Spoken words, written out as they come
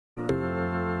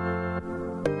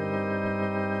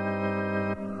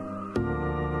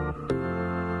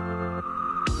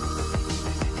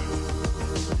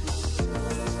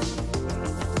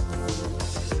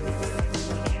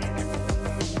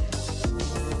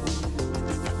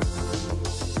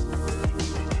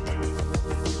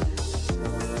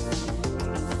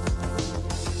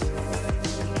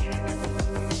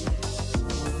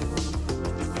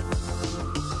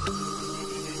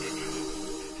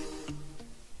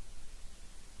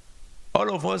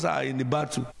All of us are in the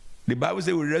battle. The Bible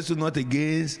says we wrestle not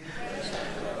against.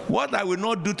 What I will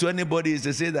not do to anybody is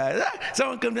to say that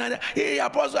someone comes down, hey,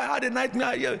 Apostle, I had a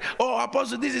nightmare. Oh,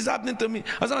 Apostle, this is happening to me.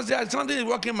 Or someone says something is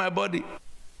working in my body.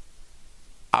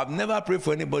 I've never prayed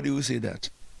for anybody who say that.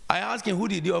 I ask him, who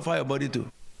did you offer your body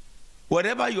to?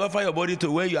 Whatever you offer your body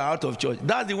to when you are out of church,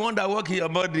 that's the one that works in your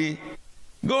body.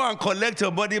 Go and collect your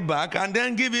body back and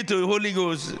then give it to the Holy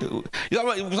Ghost.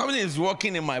 If something is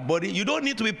working in my body, you don't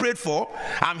need to be prayed for.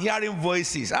 I'm hearing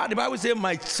voices. The Bible says,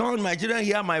 my son, my children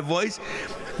hear my voice.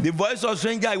 The voice of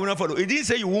stranger I will not follow. It didn't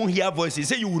say you won't hear voices. It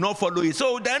said you will not follow it.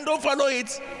 So then don't follow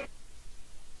it.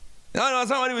 No,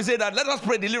 somebody will say that. Let us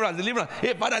pray deliverance, deliverance.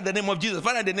 Hey, Father, in the name of Jesus.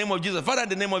 Father, in the name of Jesus. Father, in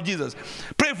the name of Jesus.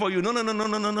 Pray for you.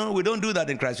 No. We don't do that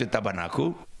in Christ with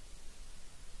Tabernacle.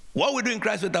 What we do in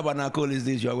Christ with Tabernacle is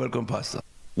this. You are welcome, Pastor.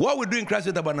 What we do in Christ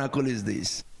with Tabernacle is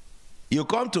this. You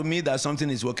come to me that something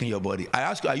is working in your body. I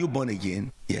ask you, are you born again?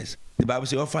 Yes. The Bible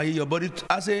says, offer your body to.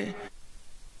 I say,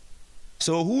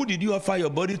 so who did you offer your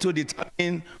body to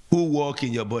determine who walk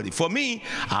in your body? For me,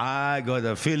 I got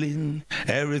a feeling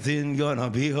everything gonna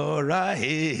be all right.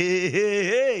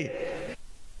 Hey.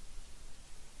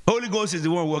 Holy Ghost is the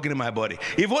one working in my body.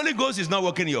 If Holy Ghost is not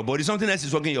working in your body, something else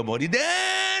is working in your body,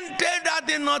 then tell that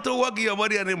thing not to work in your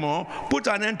body anymore. Put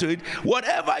an end to it.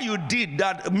 Whatever you did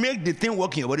that make the thing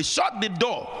work in your body, shut the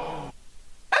door.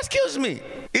 Excuse me.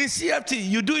 In CFT,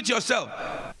 you do it yourself.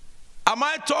 Am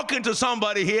I talking to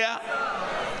somebody here?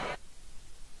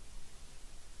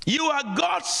 You are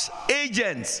God's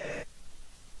agents.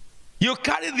 You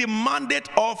carry the mandate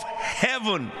of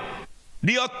heaven.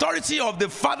 The authority of the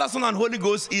Father, Son, and Holy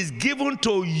Ghost is given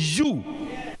to you.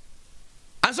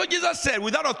 And so Jesus said,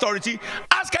 without authority,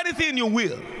 ask anything you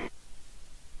will.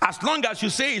 As long as you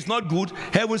say it's not good,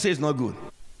 heaven says it's not good.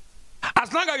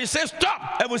 As long as you say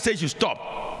stop, heaven says you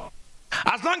stop.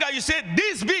 As long as you say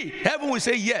this be, heaven will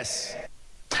say yes.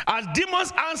 As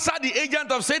demons answer the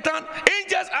agent of Satan,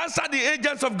 angels answer the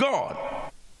agents of God.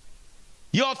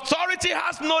 Your authority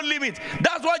has no limit.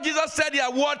 That's what Jesus said here.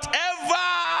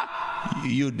 Whatever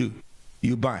you do,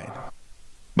 you bind.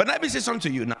 But let me say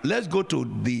something to you now. Let's go to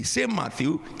the same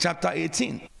Matthew chapter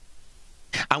 18.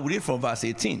 And we read from verse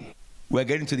 18. We're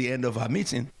getting to the end of our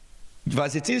meeting.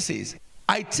 Verse 18 says,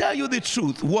 I tell you the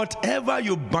truth, whatever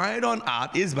you bind on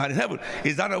earth is bound in heaven.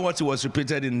 Is that not what was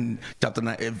repeated in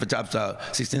chapter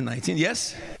 16, 19?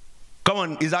 Yes? Come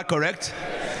on, is that correct?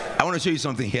 I want to show you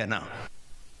something here now.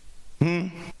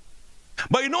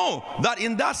 But you know that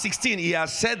in that 16 he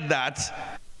has said that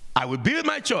I will build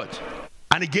my church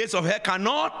and the gates of hell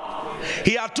cannot.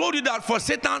 He had told you that for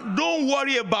Satan, don't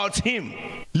worry about him.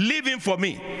 Leave him for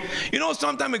me. You know,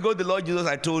 some time ago the Lord Jesus,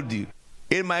 I told you,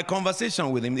 in my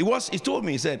conversation with him, he told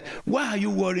me, he said, why are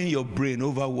you worrying your brain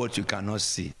over what you cannot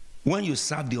see? When you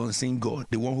serve the unseen God,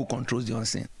 the one who controls the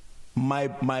unseen.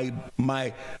 My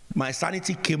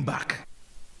sanity came back.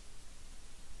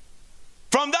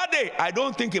 From that day, I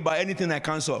don't think about anything I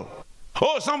can't solve.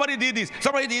 Oh, somebody did this,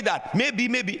 somebody did that.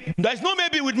 Maybe. There's no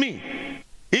maybe with me.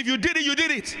 If you did it, you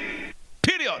did it.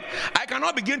 Period. I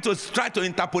cannot begin to try to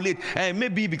interpolate.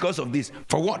 Maybe because of this.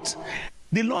 For what?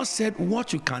 The Lord said,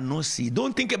 what you cannot see,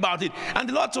 don't think about it. And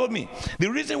the Lord told me,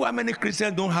 the reason why many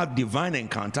Christians don't have divine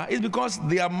encounter is because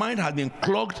their mind has been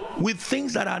clogged with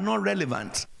things that are not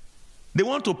relevant. They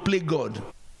want to play God.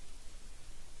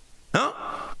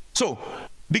 So,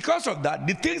 because of that,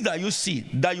 the things that you see,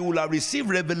 that you will have received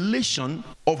revelation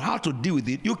of how to deal with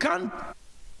it, you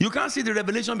can't see the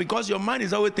revelation because your mind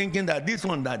is always thinking that this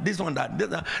one, that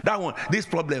one, this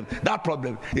problem, that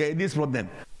problem, this problem.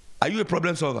 Are you a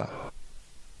problem solver?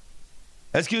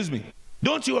 Excuse me.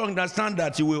 Don't you understand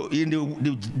that you will,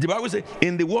 the Bible says,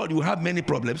 in the world you have many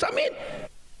problems? I mean,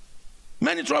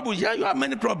 many troubles. Yeah, you have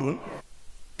many problems.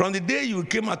 From the day you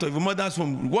came out of your mother's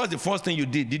womb, what's the first thing you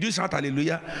did? Did you shout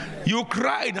hallelujah? You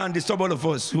cried and disturbed all of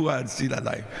us who are still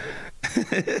alive.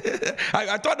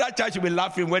 I thought that child should be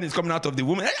laughing when it's coming out of the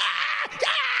womb.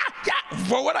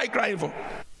 For what are you crying for?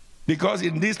 Because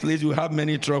in this place you have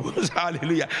many troubles.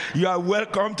 Hallelujah. You are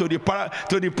welcome to the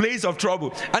place of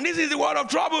trouble. And this is the word of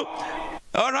trouble.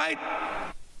 All right?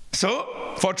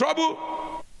 So, for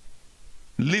trouble,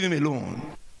 leave him alone.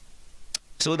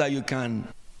 so that you can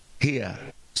hear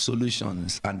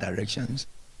solutions and directions.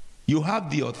 You have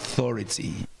the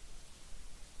authority.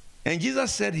 And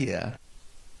Jesus said here,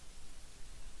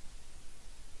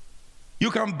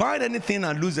 you can bind anything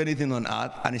and lose anything on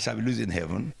earth, and it shall be loosed in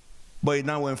heaven. But it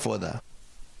now went further.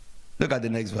 Look at the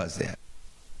next verse there.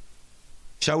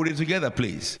 Shall we read together,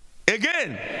 please?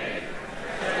 Again.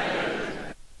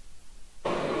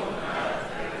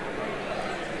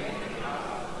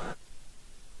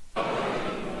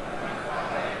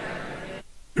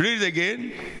 Read it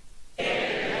again.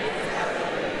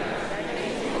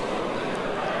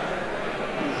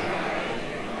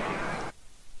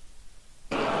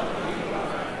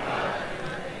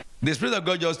 The Spirit of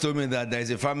God just told me that there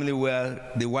is a family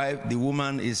where the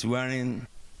woman is wearing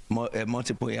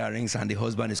multiple earrings and the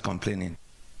husband is complaining.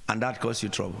 And that causes you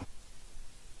trouble.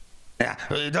 Yeah,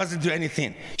 it doesn't do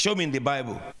anything. Show me in the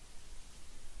Bible.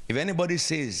 If anybody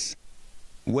says,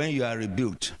 when you are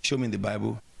rebuked, show me in the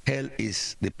Bible, hell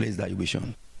is the place that you'll be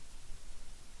shown.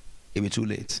 It'll be too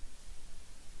late.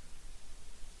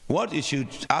 What you should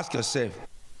ask yourself,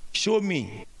 show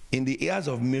me in the ears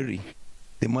of Mary,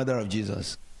 the mother of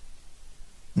Jesus,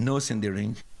 nose in the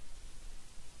ring,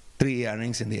 3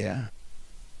 earrings in the ear,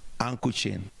 ankle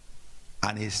chain,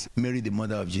 and is Mary, the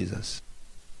mother of Jesus.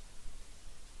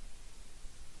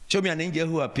 Show me an angel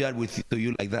who appeared to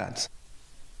you like that.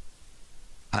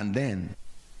 And then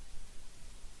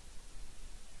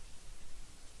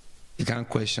you can't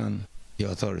question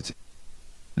your authority.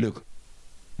 Look,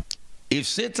 if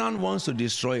Satan wants to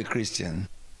destroy a Christian,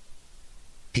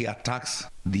 he attacks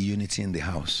the unity in the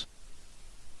house.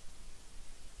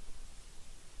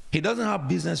 He doesn't have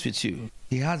business with you.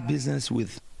 He has business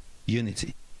with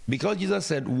unity. Because Jesus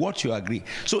said, what you agree.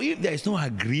 So if there is no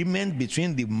agreement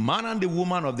between the man and the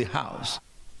woman of the house,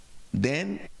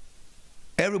 then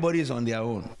everybody is on their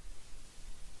own.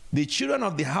 The children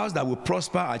of the house that will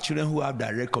prosper are children who have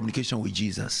direct communication with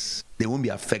Jesus. They won't be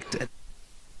affected.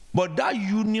 But that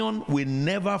union will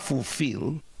never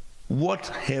fulfill what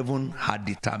heaven had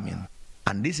determined.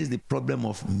 And this is the problem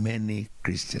of many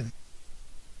Christians.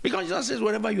 Because Jesus says,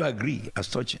 whenever you agree as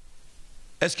touching.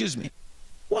 Excuse me,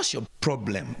 what's your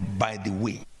problem, by the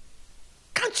way?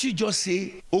 Can't you just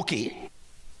say, okay?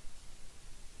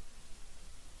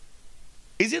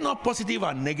 Is it not positive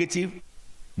and negative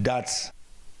that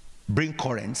bring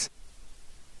currents?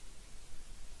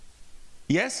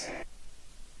 Yes?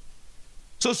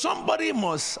 So somebody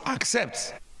must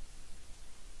accept.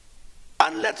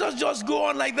 And let us just go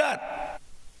on like that.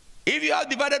 If you have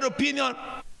divided opinion,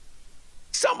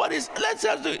 let's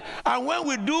just do it. And when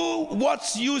we do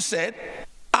what you said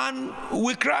and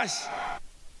we crash,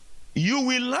 you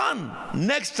will learn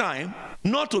next time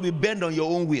not to be bent on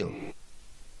your own will.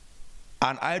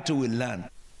 And I too will learn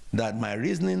that my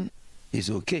reasoning is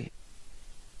okay.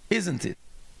 Isn't it?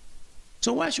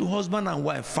 So why should husband and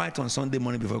wife fight on Sunday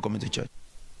morning before coming to church?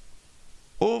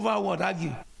 Over what?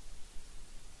 Argue.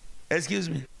 Excuse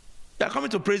me. They are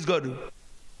coming to praise God.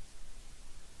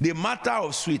 The matter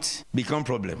of sweets become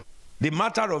problem. The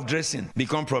matter of dressing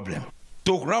become problem.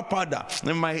 To wrap powder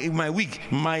in my wig,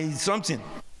 my something.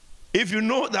 If you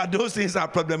know that those things are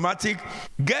problematic,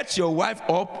 get your wife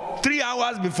up 3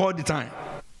 hours before the time.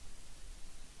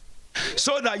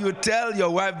 So that you tell your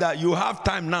wife that you have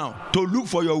time now to look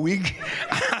for your wig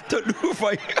and to look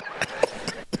for you.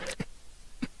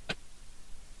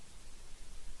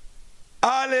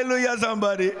 Hallelujah,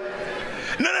 somebody.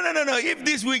 No. If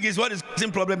this week is what is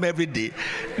causing problem every day,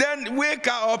 then wake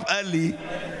her up early.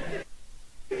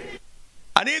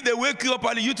 And if they wake you up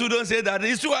early, you two don't say that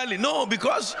it's too early. No,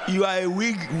 because you are a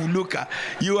wig looker.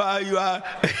 You are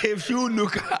a shoe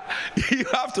looker. You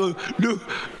have to look.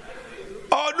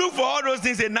 Or look for all those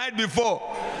things the night before.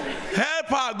 Help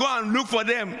her go and look for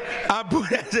them and put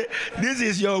and say, this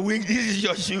is your wig, this is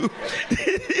your shoe.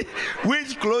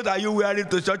 Which clothes are you wearing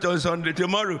to church on Sunday?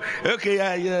 Tomorrow? Okay,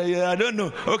 yeah, I don't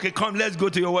know. Okay, come, let's go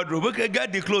to your wardrobe. Okay,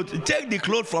 get the clothes. Take the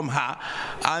clothes from her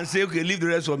and say, okay, leave the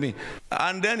rest for me.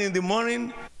 And then in the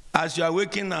morning, as you are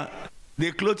waking up,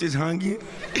 the clothes is hanging,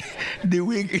 the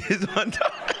wig is on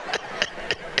top.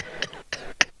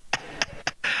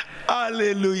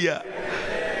 Hallelujah.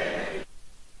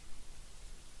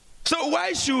 So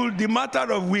why should the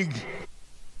matter of wig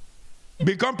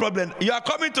become problem? You are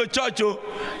coming to church,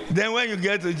 then when you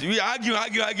get to, we argue,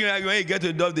 when you get to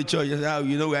the door of the church, you say, oh,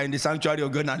 you know, we are in the sanctuary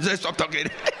of God now. Just stop talking.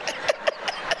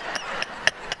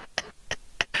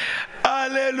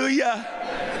 Hallelujah.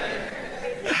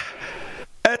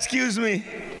 Excuse me.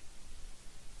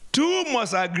 2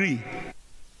 must agree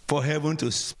for heaven to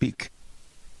speak.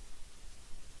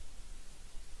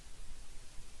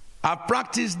 I've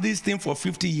practiced this thing for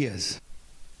 50 years.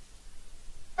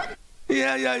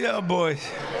 Yeah, oh boy.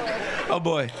 Oh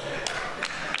boy.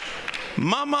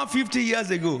 Mama, 50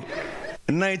 years ago,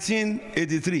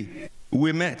 1983,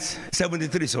 we met.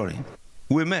 73, sorry.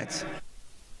 We met.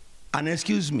 And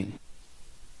excuse me.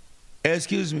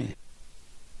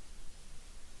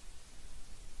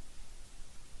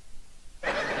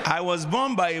 I was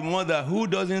born by a mother who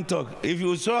doesn't talk. If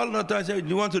you saw not I say,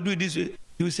 you want to do it this way?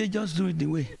 You say, just do it the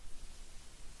way.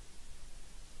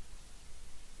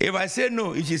 If I say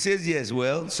no, if she says yes,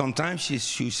 well, sometimes she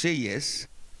say yes.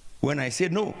 When I say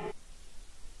no,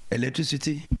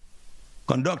 electricity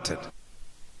conducted.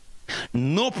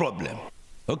 No problem.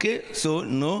 Okay, so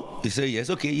no, you say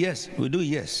yes. Okay, yes, we do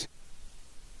yes.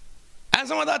 And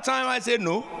some other time I say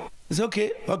no. It's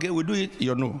okay, we do it,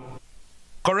 you're no.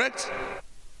 Correct?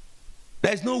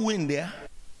 There's no win there.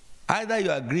 Either you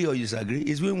agree or you disagree.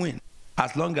 It's win-win.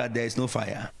 As long as there is no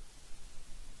fire.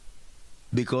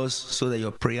 Because so that your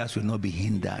prayers will not be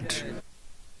hindered.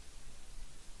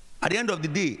 At the end of the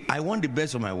day, I want the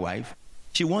best for my wife.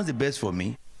 She wants the best for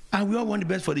me. And we all want the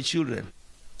best for the children.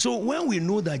 So when we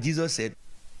know that Jesus said,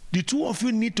 the two of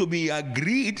you need to be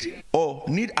agreed or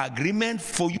need agreement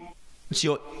for you, it's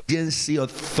your agency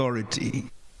authority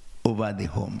over the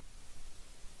home.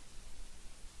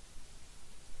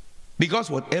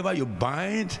 Because whatever you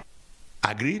bind,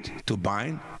 agreed to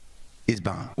bind, is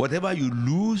bound. Whatever you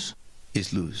lose,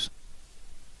 is lose.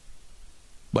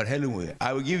 But anyway,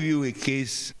 I will give you a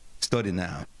case study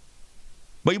now.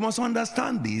 But you must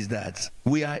understand this, that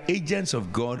we are agents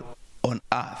of God on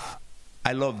earth.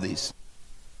 I love this.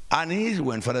 And he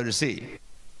went further to say,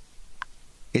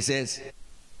 he says,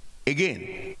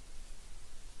 again,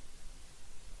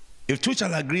 if two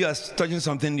shall agree as touching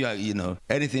something, you know,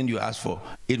 anything you ask for,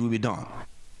 it will be done.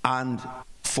 And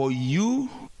for you,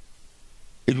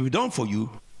 it will be done for you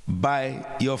by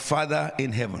your Father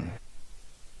in heaven.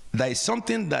 There is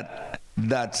something that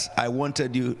I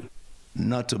wanted you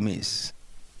not to miss.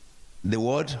 The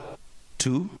word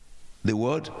to, the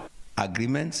word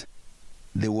agreement,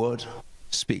 the word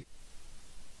speak.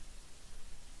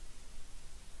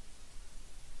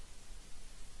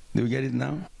 Do we get it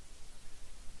now?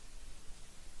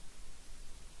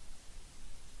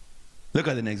 Look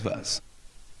at the next verse.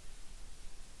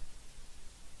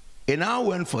 It now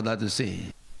went further to say,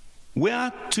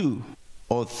 where two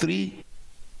or three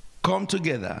come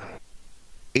together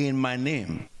in my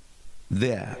name,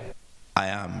 there I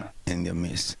am in your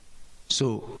midst.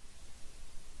 So,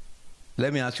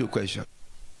 let me ask you a question.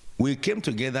 We came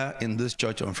together in this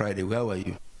church on Friday. Where were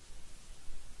you?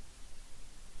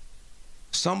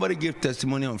 Somebody gave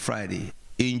testimony on Friday.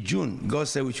 In June, God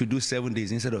said we should do 7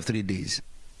 days instead of 3 days.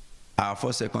 Our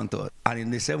first, second, third. And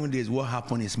in the 7 days, what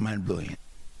happened is mind-blowing.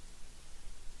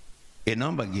 A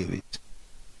number gave it.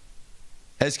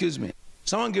 Excuse me.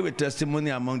 Someone gave a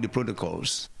testimony among the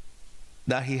protocols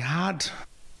that he had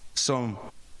some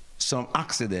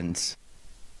accidents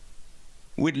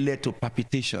which led to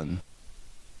palpitation.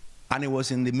 And he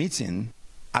was in the meeting,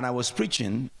 and I was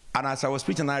preaching, and as I was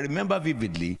preaching, I remember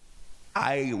vividly,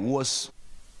 I was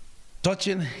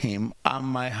touching him, and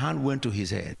my hand went to his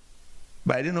head.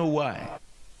 But I didn't know why.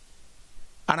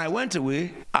 And I went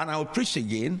away, and I would preach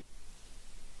again,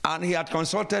 and he had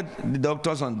consulted the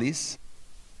doctors on this.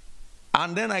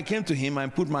 And then I came to him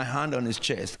and put my hand on his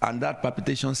chest, and that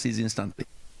palpitation ceased instantly.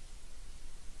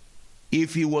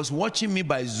 If he was watching me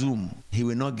by Zoom, he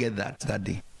will not get that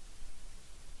day.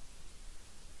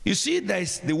 You see, there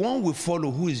is the one we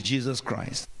follow, who is Jesus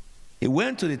Christ. He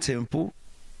went to the temple,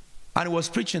 and he was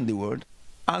preaching the word,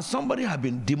 and somebody had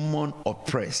been demon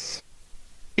oppressed.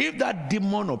 If that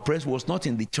demon oppressed was not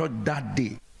in the church that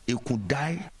day, he could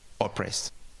die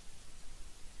oppressed.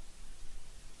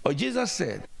 But Jesus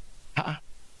said,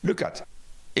 look at it.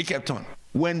 He kept on.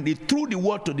 When they threw the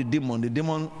word to the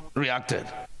demon reacted.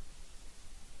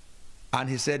 And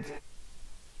he said,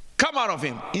 come out of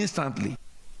him instantly.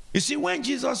 You see, when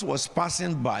Jesus was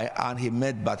passing by and he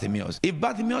met Bartimaeus, if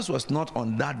Bartimaeus was not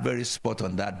on that very spot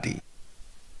on that day,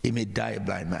 he may die a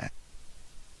blind man.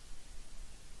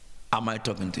 Am I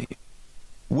talking to you?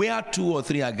 Where 2 or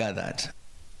 3 are gathered.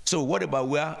 So what about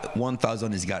where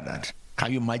 1,000 is gathered?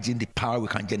 Can you imagine the power we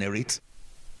can generate?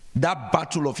 That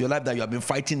battle of your life that you have been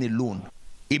fighting alone,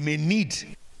 it may need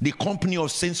the company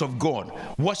of saints of God,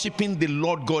 worshiping the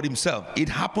Lord God himself. It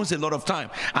happens a lot of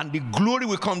time, and the glory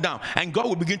will come down, and God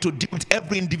will begin to deal with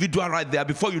every individual right there.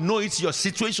 Before you know it, your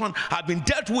situation has been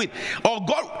dealt with. Or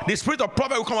God, the spirit of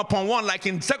prophet will come upon one, like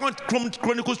in 2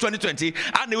 Chronicles 20:20,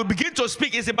 and they will begin to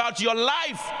speak. It's about your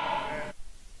life.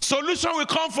 Solution will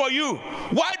come for you.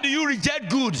 Why do you reject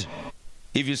good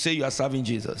if you say you are serving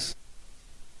Jesus?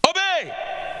 Obey.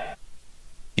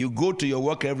 You go to your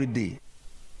work every day.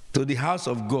 To the house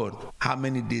of God, how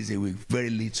many days a week?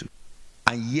 Very little.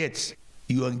 And yet,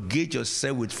 you engage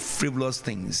yourself with frivolous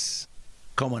things.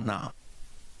 Come on now.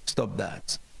 Stop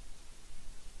that.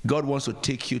 God wants to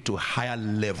take you to a higher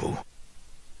level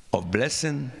of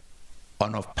blessing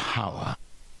and of power.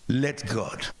 Let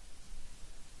God.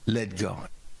 Let God.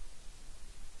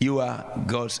 You are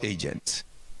God's agent.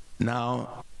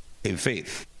 Now, in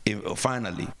faith,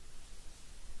 finally,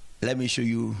 let me show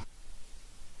you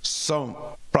some,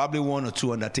 probably one or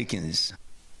two undertakings,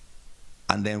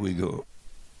 and then we go.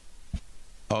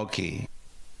 Okay,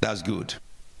 that's good.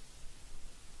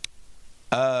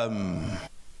 Because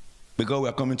we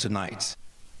are coming tonight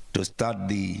to start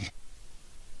the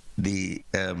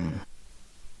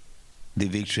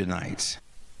victory night.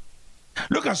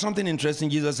 Look at something interesting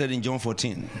Jesus said in John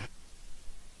 14,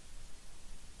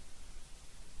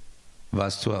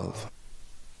 verse 12.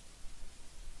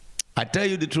 I tell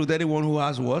you the truth, anyone who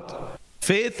has what?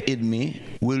 Faith in me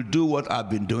will do what I've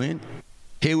been doing.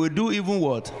 He will do even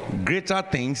what? Greater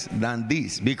things than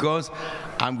this, because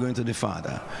I'm going to the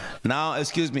Father. Now,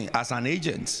 excuse me, as an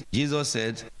agent, Jesus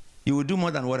said, you will do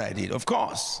more than what I did. Of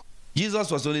course,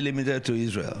 Jesus was only limited to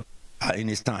Israel in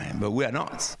his time, but we are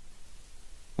not.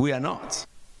 We are not.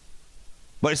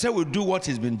 But he said we'll do what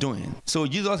he's been doing. So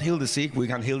Jesus healed the sick, we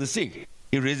can heal the sick.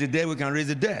 He raised the dead, we can raise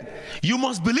the dead. You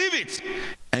must believe it,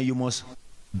 and you must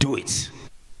do it.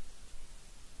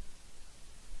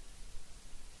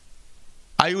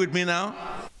 Are you with me now?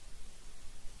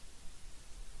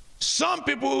 Some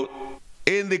people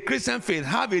in the Christian faith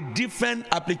have a different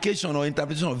application or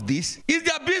interpretation of this. It's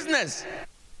their business.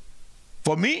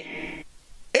 For me,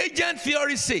 agent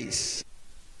theory says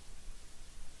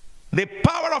the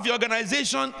power of your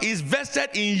organization is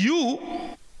vested in you,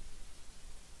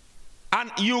 and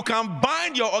you can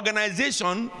bind your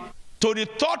organization to the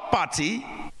third party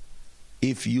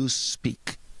if you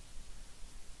speak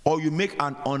or you make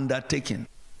an undertaking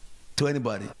to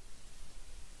anybody.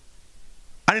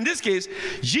 And in this case,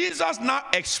 Jesus now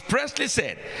expressly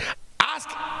said, ask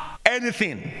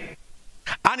anything.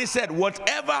 And he said,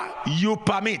 whatever you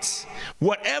permit,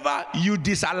 whatever you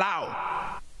disallow.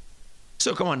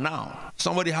 So come on now,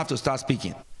 somebody have to start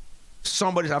speaking.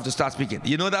 Somebody have to start speaking.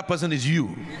 You know that person is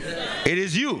you. It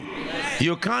is you.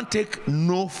 You can't take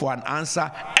no for an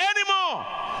answer anymore.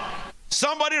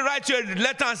 Somebody write you a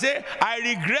letter and say, I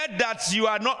regret that you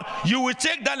are not. You will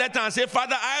take that letter and say,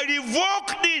 Father, I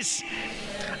revoke this.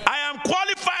 I am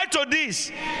qualified to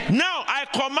this. Now I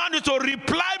command you to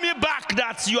reply me back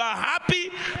that you are happy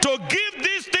to give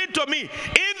this thing to me.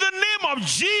 In the name of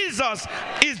Jesus,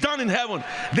 is done in heaven.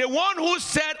 The one who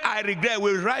said, I regret,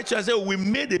 will write you and say, we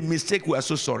made a mistake, we are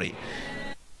so sorry.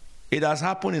 It has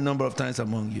happened a number of times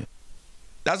among you.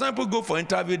 That's why people go for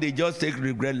interview, they just take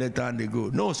regret letter and they go.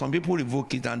 No, some people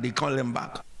revoke it and they call them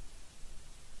back.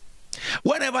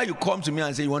 Whenever you come to me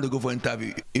and say you want to go for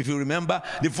interview, if you remember,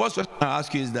 the first question I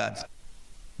ask you is that,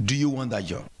 do you want that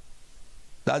job?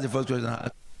 That's the first question I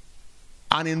ask.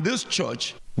 And in this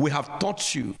church, we have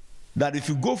taught you that if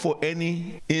you go for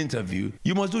any interview,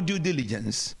 you must do due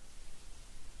diligence.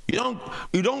 You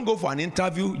don't go for an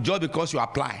interview just because you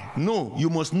apply. No, you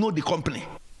must know the company.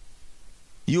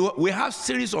 We have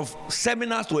series of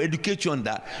seminars to educate you on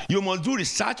that. You must do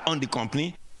research on the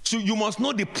company. So you must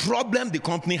know the problem the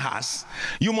company has.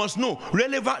 You must know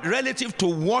relative to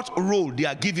what role they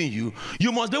are giving you.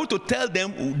 You must be able to tell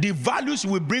them the values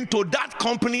you will bring to that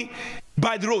company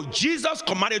by the road. Jesus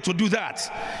commanded to do that.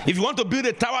 If you want to build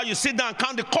a tower, you sit down and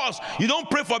count the cost. You don't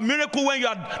pray for miracle when you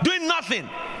are doing nothing.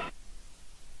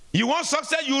 You want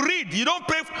success, you read. You don't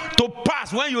pray to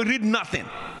pass when you read nothing.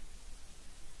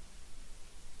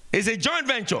 It's a joint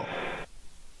venture.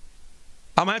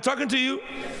 Am I talking to you?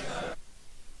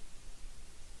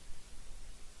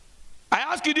 I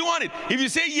ask you, do you want it? If you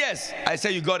say yes, I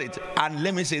say you got it. And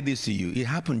let me say this to you. It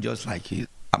happened just like it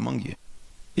among you.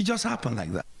 It just happened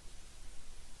like that.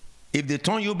 If they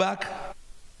turn you back,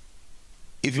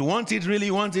 if you want it,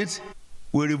 really want it,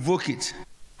 we revoke it.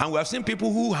 And we have seen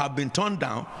people who have been turned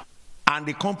down, and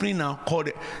the company now called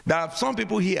it. There are some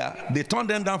people here, they turned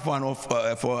them down for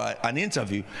an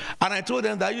interview. And I told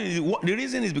them that the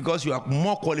reason is because you are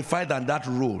more qualified than that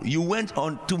role. You went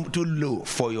on too low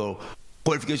for your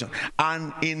qualification.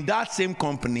 And in that same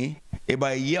company,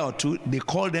 about a year or two, they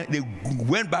called them, they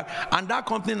went back, and that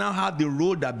company now had the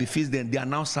role that befits them. They are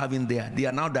now serving there. They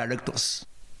are now directors.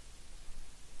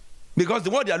 Because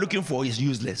what they are looking for is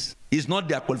useless. It's not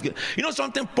their qualification. You know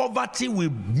something? Poverty will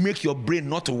make your brain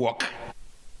not to work.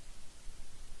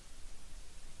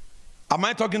 Am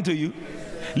I talking to you?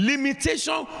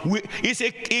 limitation is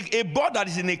a bird that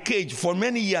is in a cage for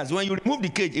many years. When you remove the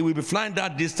cage, it will be flying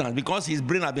that distance because his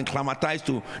brain has been climatized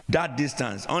to that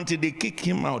distance until they kick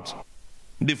him out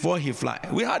before he fly.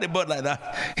 We had a bird like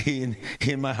that in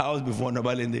my house before,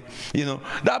 Nobalende. You know,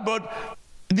 that bird,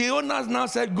 the owners now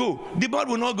said, go. The bird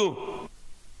will not go.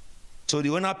 So the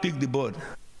owner picked the bird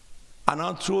and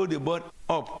now threw the bird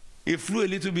up. He flew a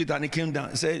little bit and he came down.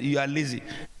 He said, you are lazy.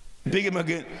 Pick him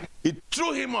again. He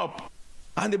threw him up.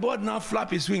 And the bird now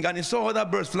flapped his wing and he saw other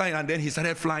birds flying and then he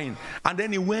started flying. And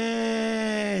then he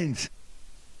went.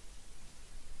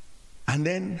 And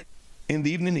then in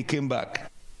the evening he came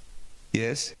back.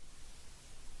 Yes.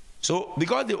 So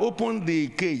because they opened the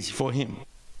cage for him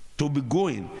to be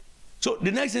going. So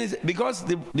the next thing is, because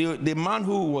the man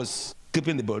who was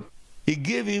keeping the bird, he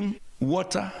gave him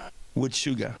water with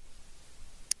sugar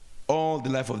all the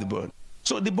life of the bird.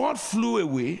 So the bird flew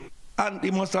away and he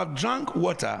must have drank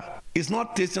water. It's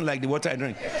not tasting like the water I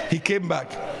drank. He came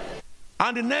back.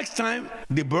 And the next time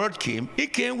the bird came, he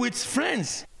came with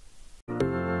friends.